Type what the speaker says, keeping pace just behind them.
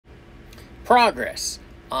progress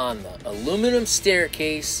on the aluminum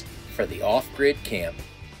staircase for the off-grid camp.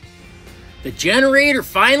 The generator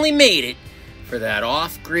finally made it for that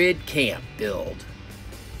off-grid camp build.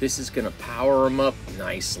 This is going to power them up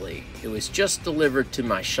nicely. It was just delivered to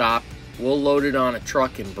my shop. We'll load it on a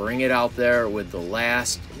truck and bring it out there with the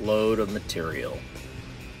last load of material.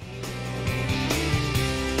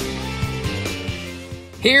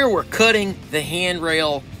 Here we're cutting the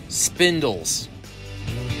handrail spindles.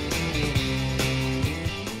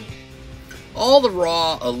 All the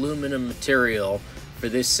raw aluminum material for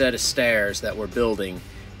this set of stairs that we're building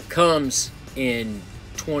comes in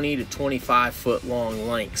 20 to 25 foot long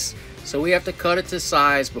lengths. So we have to cut it to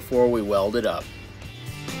size before we weld it up.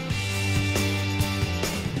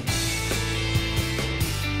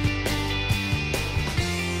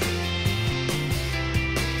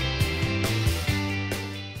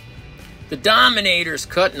 The Dominator's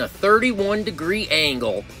cutting a 31-degree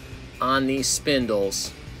angle on these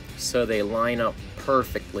spindles so they line up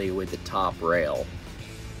perfectly with the top rail.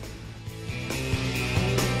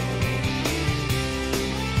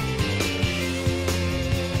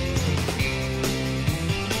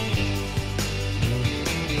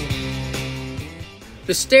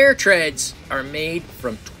 The stair treads are made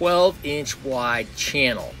from 12-inch wide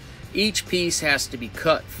channel. Each piece has to be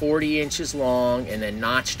cut 40 inches long and then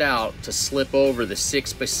notched out to slip over the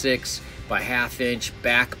 6x6 by ½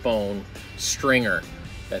 backbone stringer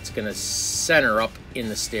that's going to center up in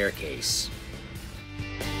the staircase.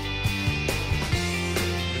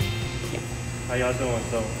 How y'all doing?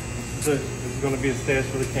 So this is going to be the stairs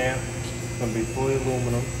for the camp. It's going to be fully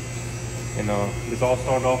aluminum. And this all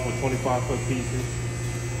started off with 25-foot pieces.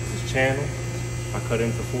 This is channel. I cut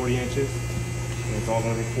into 40 inches. And it's all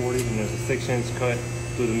going to be 40. And there's a 6-inch cut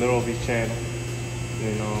through the middle of each channel.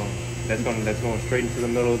 And that's going straight into the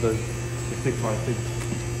middle of the 6x6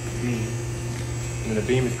 beam. And the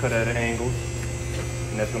beam is cut at an angle.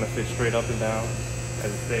 And that's going to fit straight up and down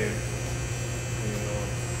as a stair. And,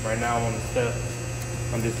 right now I'm on the step.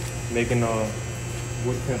 I'm just making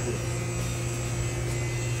wood templates.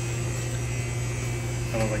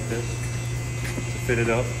 Kind of like this, to fit it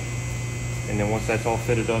up. And then once that's all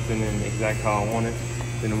fitted up and then exact how I want it,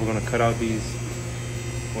 then we're gonna cut out these,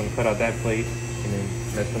 we're gonna cut out that plate, and then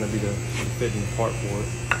that's gonna be the fitting part for it.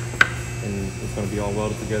 And it's gonna be all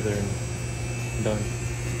welded together and done.